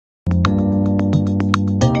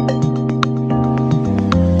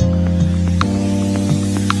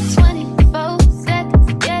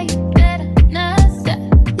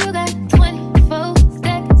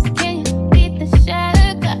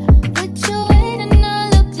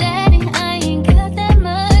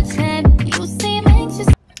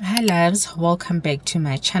loves, welcome back to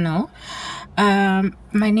my channel.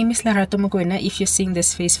 My name is Larato Mokoena. If you're seeing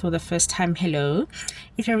this face for the first time, hello.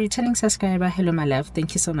 If you're a returning subscriber, hello my love,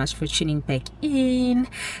 thank you so much for tuning back in.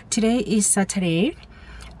 Today is Saturday.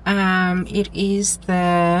 It is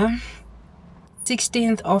the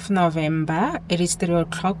 16th of November. It is 3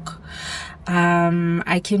 o'clock.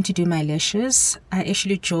 I came to do my lashes. I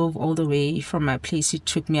actually drove all the way from my place. It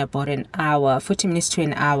took me about an hour, 40 minutes to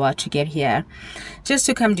an hour to get here just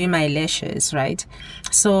to come do my lashes, right?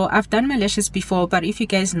 So I've done my lashes before, but if you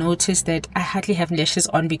guys notice that I hardly have lashes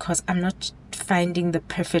on because I'm not finding the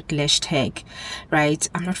perfect lash tag, right?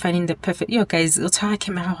 I'm not finding the perfect, guys,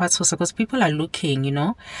 because people are looking, you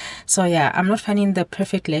know. So yeah, I'm not finding the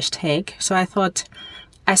perfect lash tag. So I thought,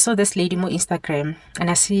 I saw this lady on Instagram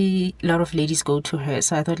and I see a lot of ladies go to her,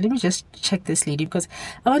 so I thought, let me just check this lady because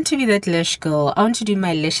I want to be that lash girl. I want to do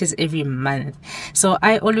my lashes every month. So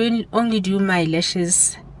I only do my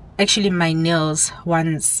lashes, actually my nails,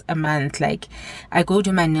 once a month. Like I go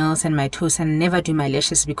do my nails and my toes and never do my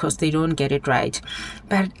lashes because they don't get it right.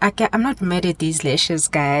 But I'm not mad at these lashes,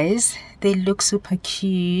 guys. They look super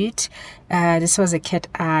cute. This was a cat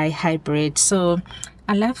eye hybrid, so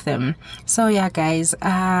I love them. So yeah, guys,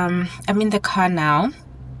 I'm in the car now.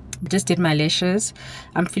 Just did my lashes.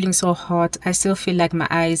 I'm feeling so hot. I still feel like my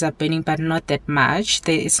eyes are burning, but not that much.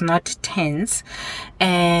 It's not tense.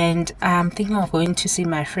 And I'm thinking of going to see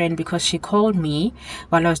my friend because she called me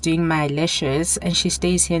while I was doing my lashes and she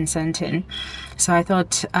stays here in Sandton. So I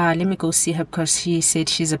thought, let me go see her because she said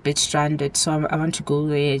she's a bit stranded. So I want to go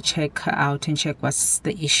there, check her out and check what's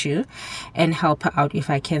the issue and help her out if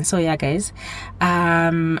I can. So yeah, guys,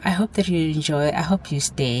 I hope that you enjoy. I hope you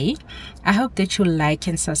stay. I hope that you like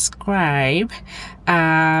and subscribe.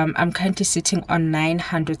 I'm currently sitting on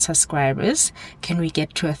 900 subscribers. Can we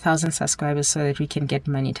get to 1,000 subscribers so that we can get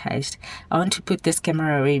monetized? I want to put this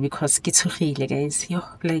camera away because it's guys. Yo,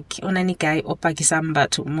 like onani guy opakisam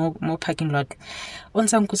batho mo parking lot.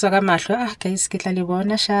 Onsang kusaka mahlo. Guys, kitla le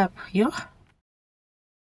bona sharp. Yo.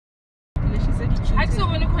 I saw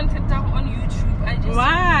many content on YouTube. I just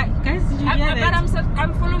Why? Guys, did you hear that? But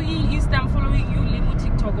I'm following you. I'm following you. Limo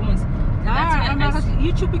TikTok. YouTube is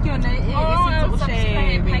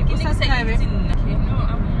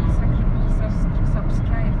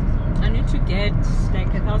I need to get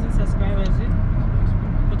like 1,000 subscribers.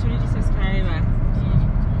 For 20 subscribers.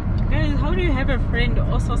 Guys, how do you have a friend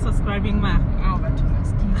also subscribing, ma?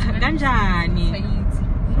 Ganjani.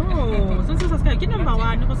 No, so subscribe. Get number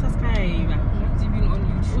 1 for subscribe. Not even on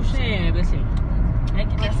YouTube. Share,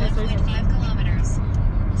 Get left like 5 kilometers.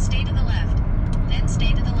 Stay to the left. Then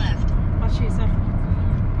stay to the left. Watch yourself.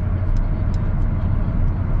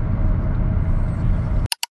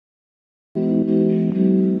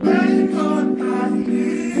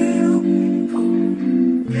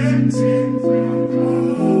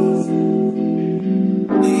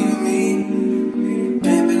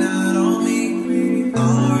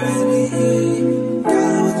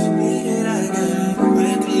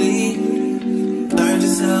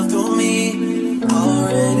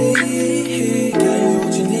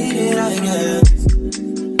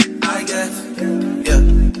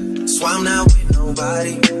 I'm not with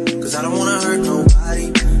nobody, cause I don't wanna hurt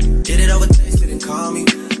nobody. Did it over text, didn't call me.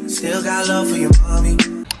 Still got love for your mommy.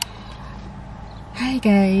 Hi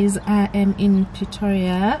guys, I am in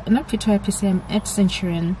Pretoria, not Pretoria per se, I'm at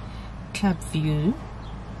Centurion Club View.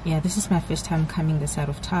 Yeah, this is my first time coming this side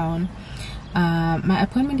of town. My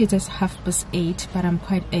appointment is at 8:30, but I'm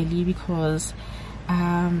quite early because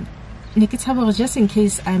just in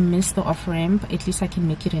case I miss the off ramp, at least I can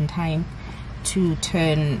make it in time to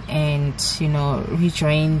turn and, you know,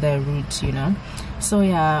 rejoin the route, you know. So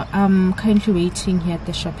yeah, I'm currently waiting here at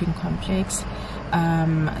the shopping complex.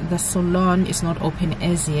 The salon is not open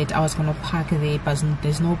as yet. I was gonna park there, but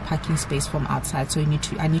there's no parking space from outside, so I need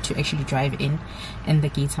to actually drive in and the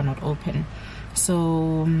gates are not open.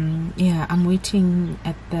 So yeah, I'm waiting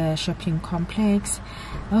at the shopping complex.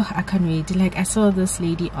 Oh, I can't wait. Like, I saw this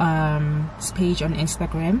lady page on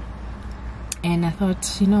Instagram and I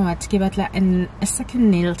thought, you know what, give it like a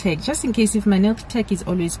second nail tag, just in case if my nail tag is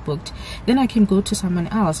always booked, then I can go to someone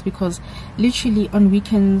else, because literally on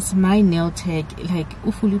weekends my nail tag like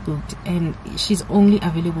fully booked and she's only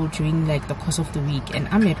available during like the course of the week and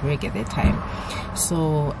I'm at work at that time.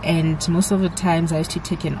 So, and most of the times I used to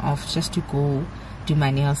take it off just to go do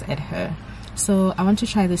my nails at her. So I want to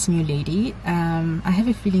try this new lady. I have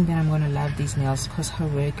a feeling that I'm gonna love these nails because her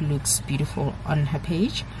work looks beautiful on her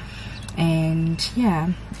page. And yeah,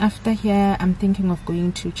 after here I'm thinking of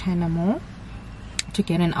going to China Mall to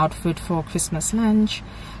get an outfit for Christmas lunch.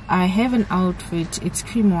 I have an outfit, it's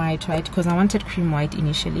cream white, right? Because I wanted cream white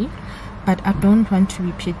initially, but I don't want to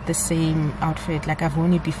repeat the same outfit like I've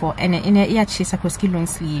worn it before. And in a long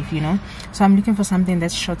sleeve, you know, so I'm looking for something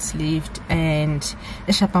that's short sleeved and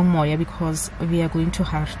a shapang moya, because we are going to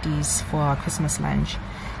Harteespoort for our Christmas lunch.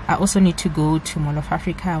 I also need to go to Mall of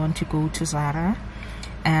Africa. I want to go to Zara,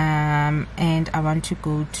 and I want to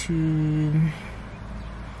go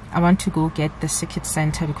get the Secret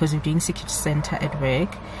Center, because we're doing Secret Center at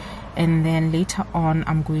work. And then later on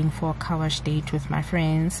I'm going for a car wash date with my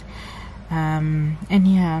friends, and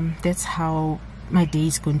yeah, that's how my day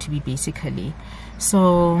is going to be basically.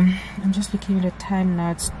 So I'm just looking at the time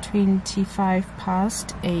now, it's 8:25.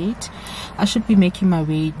 I should be making my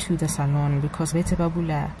way to the salon, because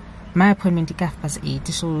my appointment is 8,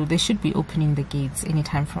 so they should be opening the gates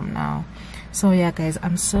anytime from now. So yeah guys,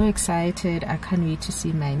 I'm so excited. I can't wait to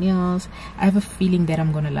see my nails. I have a feeling that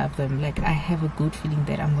I'm gonna love them. Like, I have a good feeling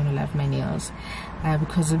that I'm gonna love my nails,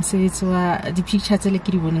 because I'm saying it's the pictures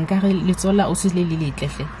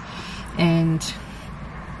and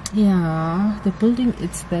yeah, the building,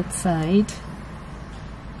 it's that side.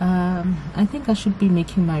 I think I should be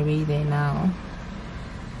making my way there now.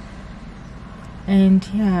 And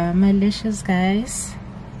yeah, my lashes, guys,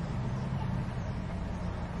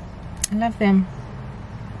 I love them.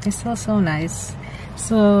 They smell so nice.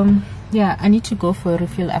 So yeah, I need to go for a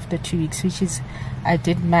refill after 2 weeks, which is, I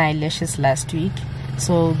did my lashes last week.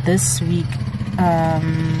 So this week,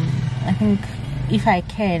 I think if I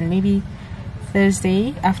can, maybe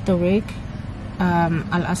Thursday after work,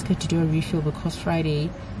 I'll ask her to do a refill, because Friday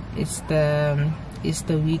is the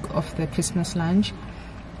week of the Christmas lunch.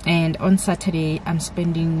 And on Saturday I'm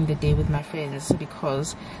spending the day with my friends,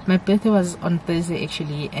 because my birthday was on Thursday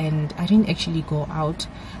actually, and I didn't actually go out,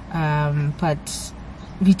 but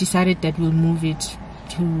we decided that we'll move it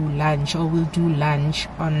to lunch, or we'll do lunch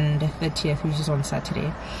on the 30th, which is on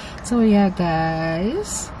Saturday. So yeah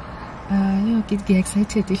guys, you get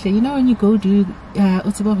excited, you know, when you go do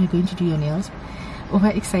we're going to do your nails. Over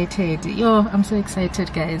excited, I'm so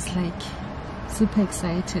excited guys, like super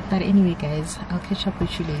excited. But anyway guys, I'll catch up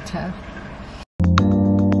with you later.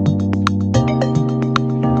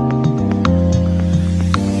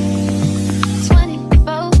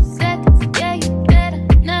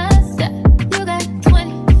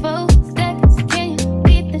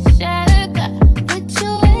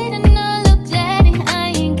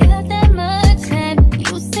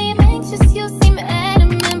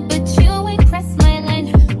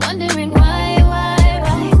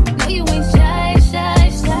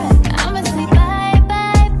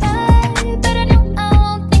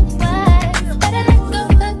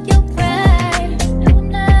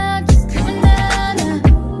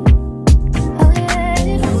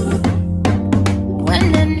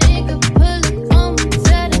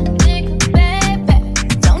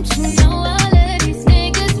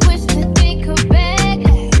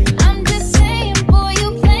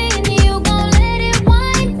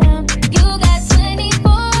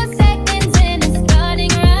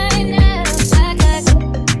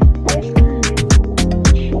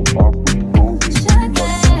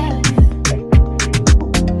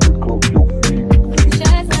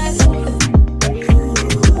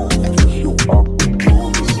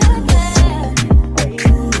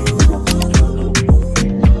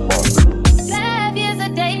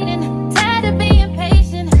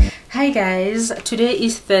 Today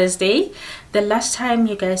is Thursday. The last time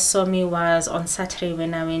you guys saw me was on Saturday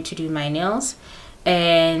when I went to do my nails,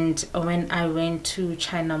 and when I went to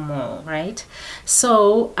China Mall, right?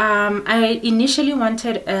 So I initially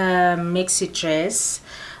wanted a maxi dress,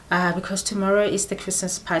 because tomorrow is the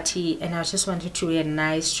Christmas party, and I just wanted to wear a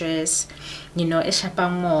nice dress, you know, a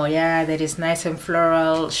shapang moya that is nice and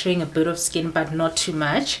floral, showing a bit of skin but not too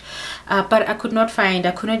much. But I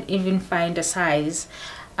couldn't even find a size.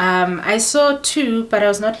 I saw two, but I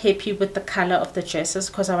was not happy with the color of the dresses,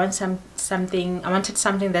 because I wanted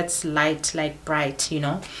something that's light, like bright, you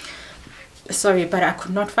know. Sorry, but I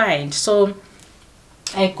could not find. So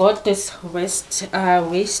I got this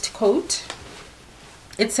waistcoat.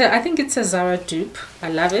 I think it's a Zara dupe. I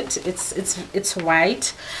love it. It's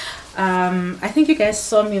white. I think you guys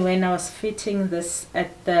saw me when I was fitting this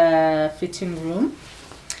at the fitting room.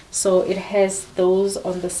 So it has those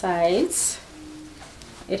on the sides.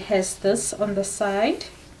 It has this on the side,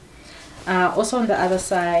 also on the other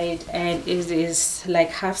side, and it is like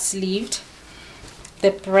half sleeved.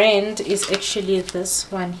 The brand is actually this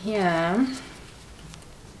one here.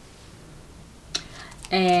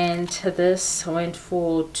 and this went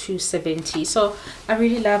for 270. So I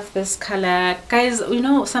really love this color, guys. You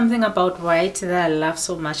know something about white that I love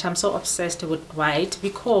so much? I'm so obsessed with white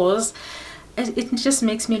because it just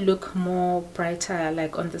makes me look more brighter,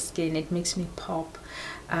 like on the skin. It makes me pop.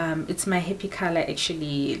 It's my happy color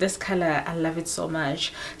actually. This color, I love it so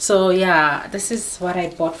much. So yeah, this is what I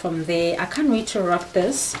bought from there. I can't wait to rock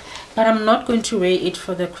this, but I'm not going to wear it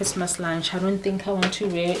for the Christmas lunch. I don't think I want to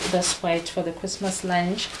wear this white for the Christmas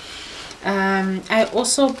lunch. I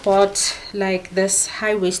also bought like this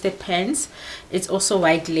high-waisted pants. It's also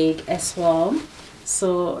wide leg as well.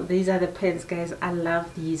 So these are the pants, guys. I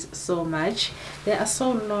love these so much. They are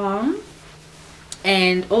so long,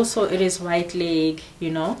 and also it is wide leg,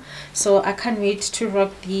 you know. So I can't wait to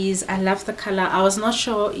rock these. I love the color. I was not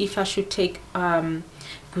sure if I should take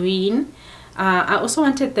green. I also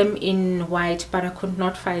wanted them in white, but I could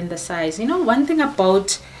not find the size. You know, one thing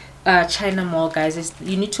about China Mall, guys, is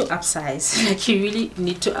you need to upsize. Like, you really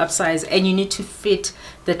need to upsize, and you need to fit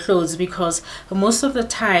the clothes, because most of the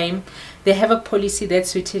time they have a policy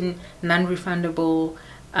that's written non-refundable,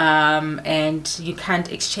 and you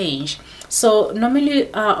can't exchange. So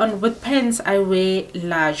normally with pants I wear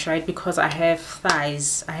large, right, because I have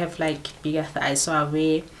thighs. I have like bigger thighs, so I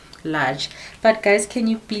wear large. But guys, can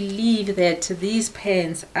you believe that these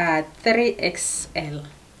pants are 3XL?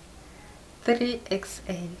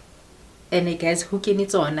 3XL. And guys, who can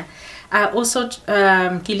it on? I also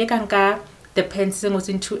the pants was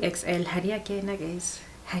in 2XL. Guys,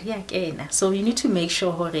 so you need to make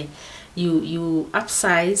sure hore you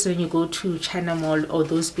upsize when you go to China Mall or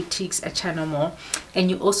those boutiques at China Mall, and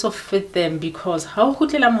you also fit them, because how or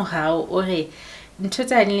can I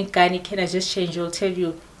just change? Will tell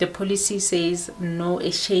you the policy says no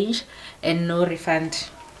exchange and no refund.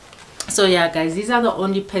 So yeah, guys, these are the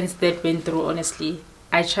only pants that went through. Honestly,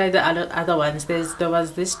 I tried the other ones. There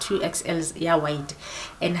was this 2XLs, yeah, wide,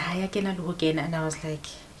 and and I was like,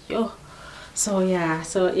 yo. So yeah,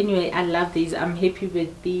 so anyway, I love these. I'm happy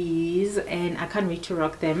with these, and I can't wait to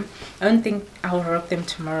rock them. I don't think I'll rock them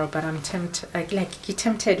tomorrow, but I'm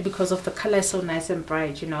tempted because of the color is so nice and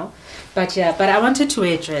bright, you know. But yeah, but I wanted to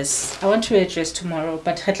wear a dress. I want to wear a dress tomorrow,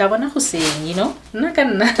 but you know,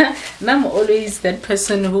 I'm always that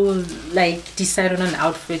person who will like decide on an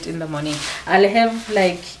outfit in the morning. I'll have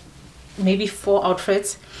like maybe 4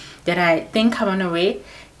 outfits that I think I want to wear,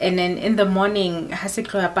 and then in the morning it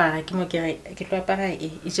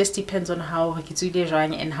just depends on how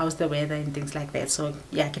and how's the weather and things like that. So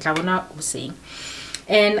yeah,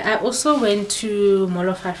 and I also went to Mall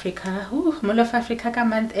of Africa. Mall of Africa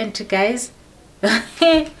month end, guys.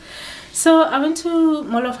 So I went to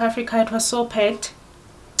Mall of Africa. It was so packed.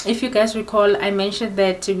 If you guys recall, I mentioned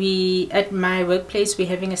that at my workplace we're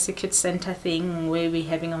having a Secret Santa thing where we're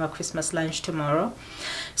having our Christmas lunch tomorrow.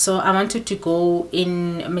 So I wanted to go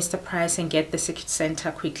in Mr. Price and get the Secret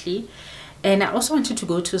Santa quickly, and I also wanted to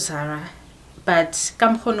go to Zara, but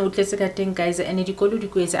guys, and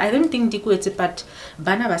I don't think but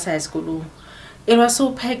bana basa school. It was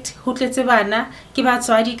so packed. Christmas.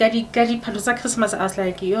 I was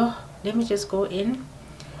like, yo, let me just go in,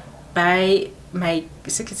 buy my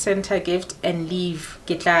Secret Santa gift and leave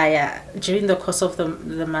during the course of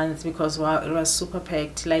the month, because wow, it was super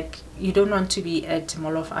packed. Like, you don't want to be at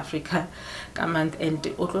Mall of Africa month and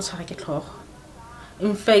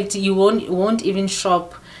in fact you won't even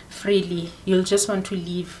shop freely. You'll just want to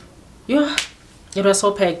leave. Yeah, it was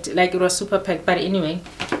so packed. Like, it was super packed. But anyway,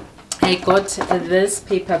 I got this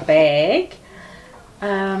paper bag.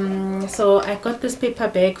 So I got this paper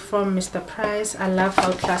bag from Mr. Price. I love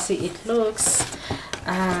how classy it looks.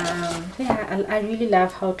 Yeah, I really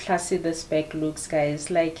love how classy this bag looks, guys.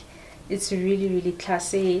 Like, it's really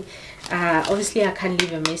classy. Obviously I can't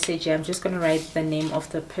leave a message. I'm just gonna write the name of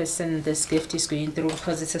the person this gift is going through,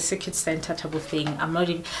 because it's a Secret Santa type of thing.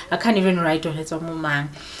 I can't even write on it.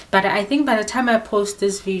 But I think by the time I post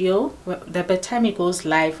this video, by the time it goes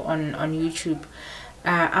live on YouTube,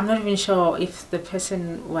 I'm not even sure if the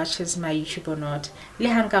person watches my YouTube or not.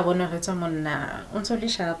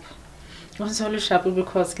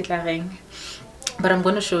 But I'm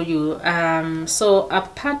going to show you. So a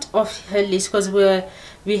part of her list, because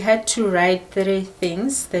we had to write 3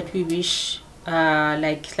 things that we wish,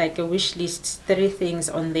 like a wish list, 3 things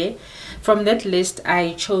on there. From that list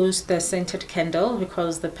I chose the scented candle,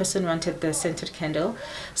 because the person wanted the scented candle.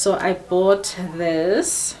 So I bought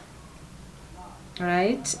this.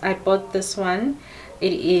 Right, I bought this one.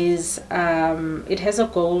 It is it has a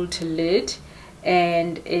gold lid,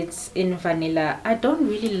 and it's in vanilla. I don't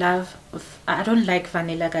like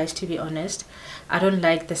vanilla, guys, to be honest. I don't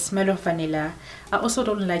like the smell of vanilla. I also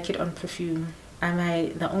don't like it on perfume. am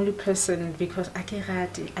I the only person? Because I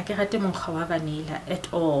can't mokgwa wa vanilla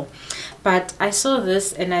at all. But I saw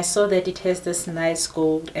this and I saw that it has this nice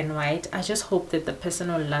gold and white. I just hope that the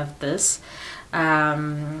person will love this.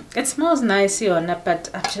 It smells nice, but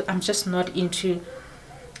I'm just not into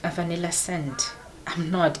a vanilla scent. I'm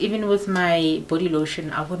not. Even with my body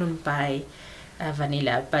lotion, I wouldn't buy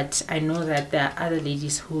vanilla, but I know that there are other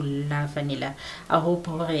ladies who love vanilla. I hope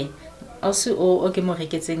also okay more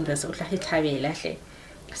getting this.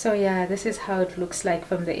 So yeah, this is how it looks like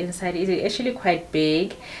from the inside. It's actually quite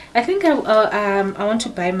big. I think I want to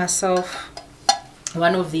buy myself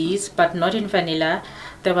one of these, but not in vanilla.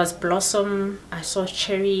 There was blossom, I saw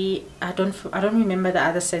cherry. I don't remember the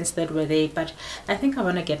other scents that were there, but I think I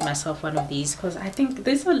want to get myself one of these because I think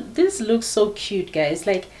this looks so cute, guys.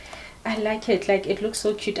 Like, I like it. Like, it looks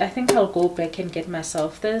so cute. I think I'll go back and get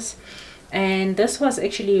myself this. And this was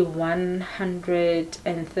actually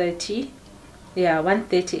 130. Yeah,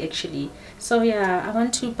 130 actually. So yeah, I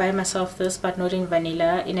want to buy myself this, but not in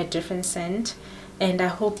vanilla, in a different scent. And I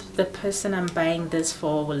hope the person I'm buying this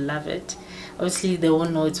for will love it. Obviously they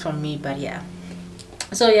won't know it's from me, but yeah.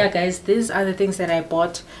 So yeah, guys, these are the things that I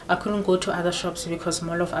bought. I couldn't go to other shops because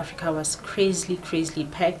Mall of Africa was crazily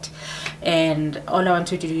packed, and all I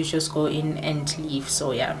wanted to do is just go in and leave.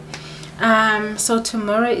 So yeah, so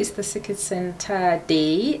tomorrow is the Secret Santa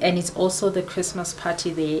day, and it's also the Christmas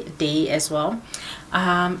party day as well.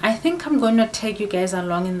 I think I'm going to take you guys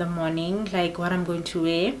along in the morning, like what I'm going to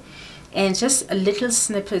wear, and just a little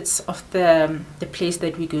snippets of the place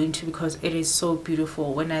that we're going to, because it is so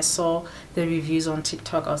beautiful. When I saw the reviews on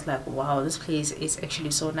TikTok, I was like, wow, this place is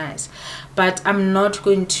actually so nice. But I'm not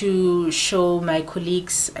going to show my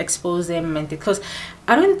colleagues, expose them, and because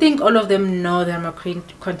I don't think all of them know that I'm a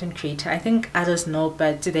content creator. I think others know,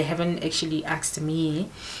 but they haven't actually asked me,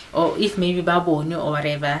 or if maybe Baboni or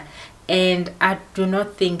whatever. And I do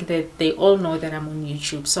not think that they all know that I'm on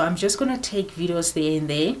YouTube. So I'm just going to take videos there and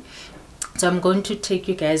there. So I'm going to take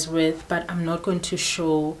you guys with, but I'm not going to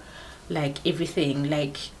show like everything,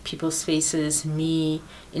 like people's faces, me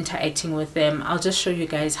interacting with them. I'll just show you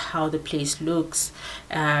guys how the place looks,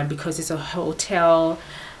 because it's a hotel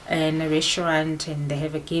and a restaurant, and they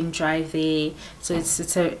have a game drive there. So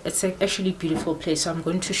it's a actually beautiful place. So I'm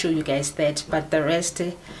going to show you guys that, but the rest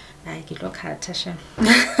so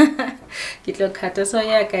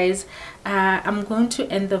yeah, guys, I'm going to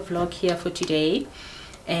end the vlog here for today,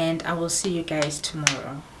 and I will see you guys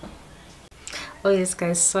tomorrow. Oh yes,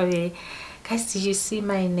 guys, sorry guys, did you see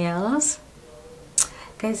my nails?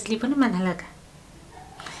 Guys, hey,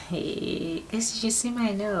 guys, did you see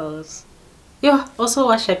my nails? Yo, also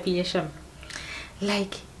wash up.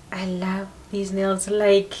 Like, I love these nails.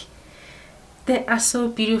 Like, they are so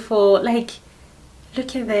beautiful. Like,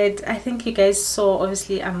 look at that. I think you guys saw,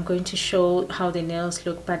 obviously I'm going to show how the nails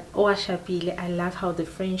look, but oh Ashapile, I love how the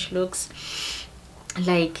French looks.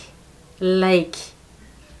 Like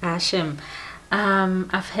Ashem.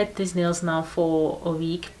 I've had these nails now for a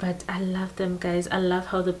week, but I love them, guys. I love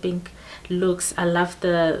how the pink looks. I love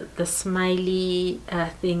the smiley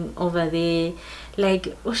thing over there.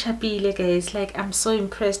 Like Oshapile, guys, like I'm so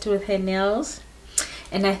impressed with her nails,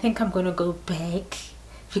 and I think I'm gonna go back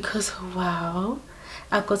because wow,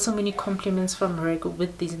 I got so many compliments from Rego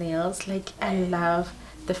with these nails. Like, I love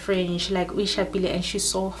the French, like Oshapile, and she's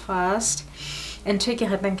so fast. And check it,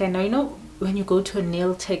 you know, when you go to a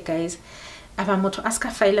nail tech, guys, I don't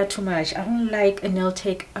like too much. I don't like a nail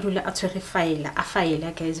tech. I don't like a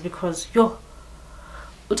file, guys, because yo,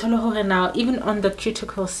 now even on the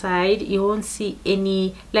cuticle side, you won't see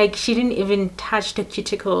any, like, she didn't even touch the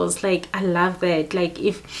cuticles. Like, I love that. Like,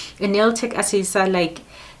 if a nail tech assisa like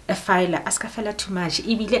a filer, ask a filer too much,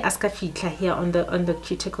 ibile ask a fitla here on the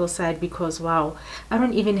cuticle side, because wow, I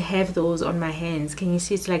don't even have those on my hands. Can you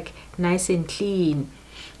see? It's like nice and clean.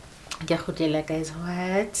 Guys,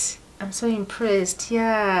 what? I'm so impressed.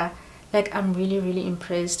 Yeah, like I'm really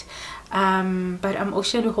impressed. But I'm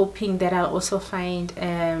actually hoping that I'll also find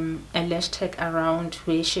a lash tech around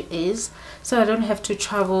where she is, so I don't have to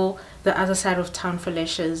travel the other side of town for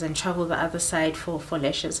lashes and travel the other side for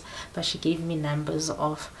lashes. But she gave me numbers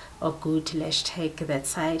of a good lash tech that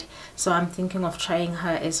side, so I'm thinking of trying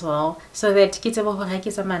her as well, so that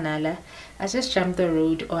I just jump the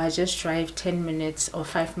road, or I just drive 10 minutes or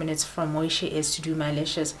 5 minutes from where she is to do my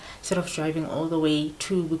lashes, instead of driving all the way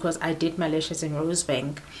to, because I did my lashes in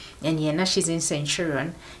Rosebank, and yeah, now she's in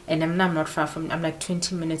Centurion, and I'm not far from, I'm like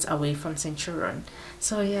 20 minutes away from Centurion.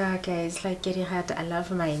 So yeah, guys, like getting hot. I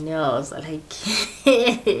love my nails. nails. Like,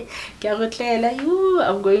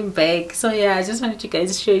 I'm going back. So yeah, I just wanted to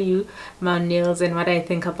guys show you my nails and what I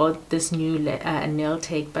think about this new nail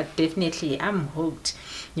tech. But definitely I'm hooked,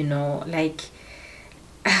 you know, like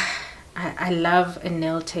I love a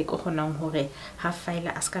nail tech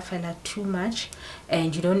have too much,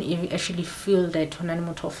 and you don't even actually feel that,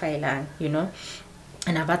 you know.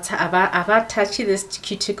 And I've touched this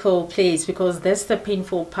cuticle place because that's the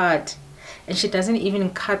painful part, and she doesn't even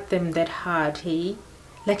cut them that hard. Hey,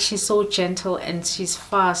 like she's so gentle and she's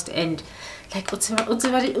fast, and like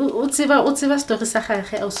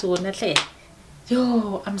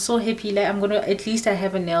yo, I'm so happy. Like, I'm gonna, at least I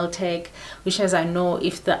have a nail tech, which, as I know,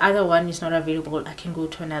 if the other one is not available, I can go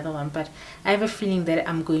to another one. But I have a feeling that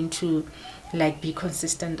I'm going to like be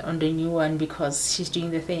consistent on the new one because she's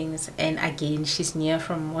doing the things, and again, she's near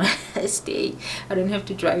from where I stay. I don't have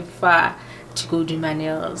to drive far to go do my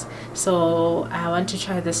nails. So I want to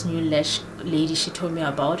try this new lash lady she told me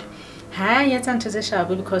about. Hi, yes, I'm to sharp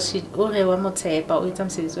because she one more tape, but wait, I'm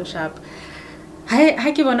so sharp.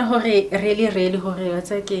 I ke bona hore really hore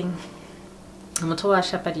what's again motho wa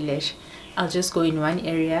shapa di-lash. I'll just go in one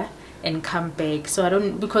area and come back, so I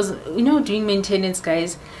don't, because you know, doing maintenance,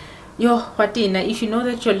 guys, yo what if you know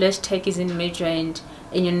that your lash tech is in Midrand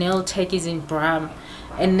and your nail tech is in Bram,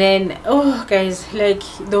 and then oh guys, like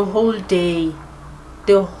the whole day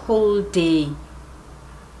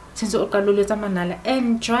since manala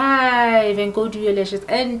and drive and go do your lashes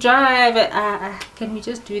and drive, can we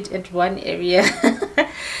just do it at one area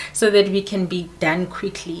so that we can be done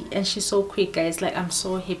quickly? And she's so quick, guys. Like, I'm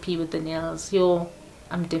so happy with the nails. Yo,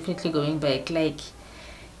 I'm definitely going back. Like,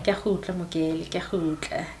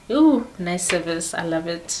 ooh, nice service. I love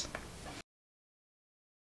it.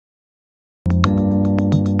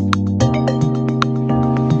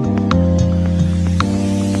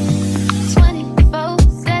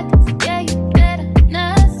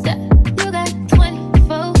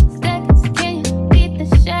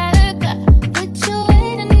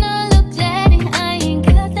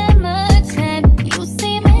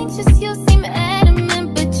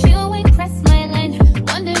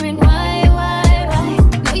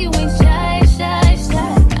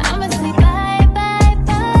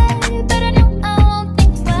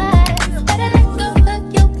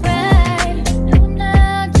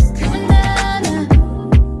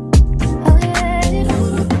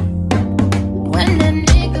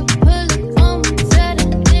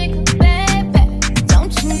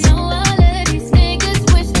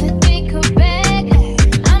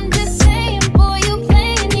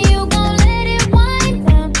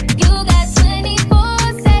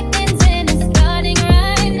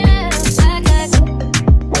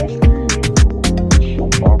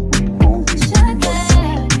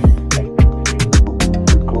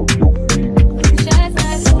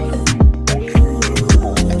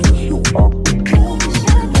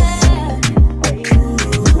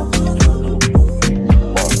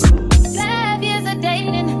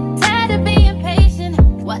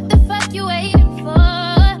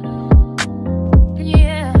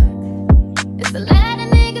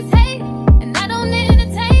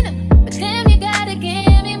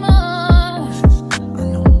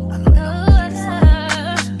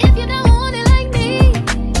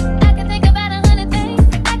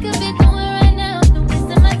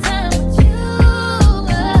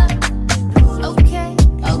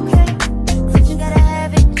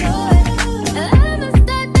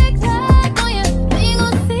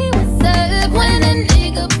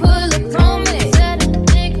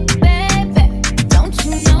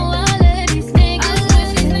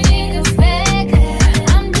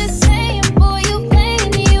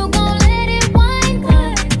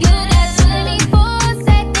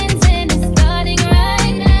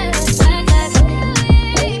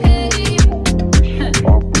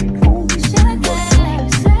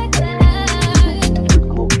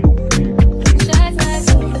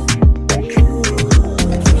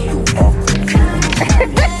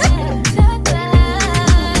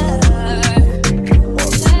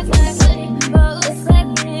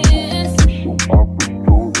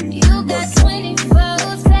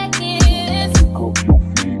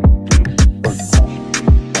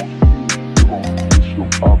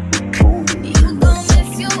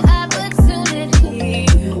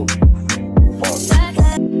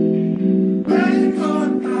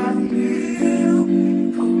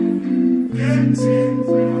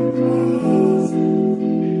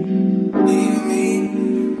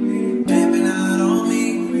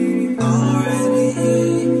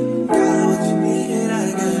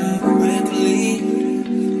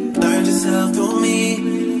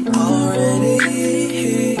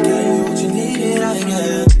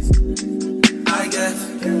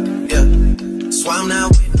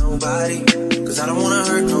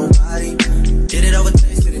 nobody. Did it over,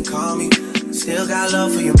 tasted and call me. Still got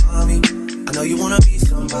love for your mommy. I know you wanna be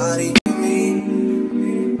somebody.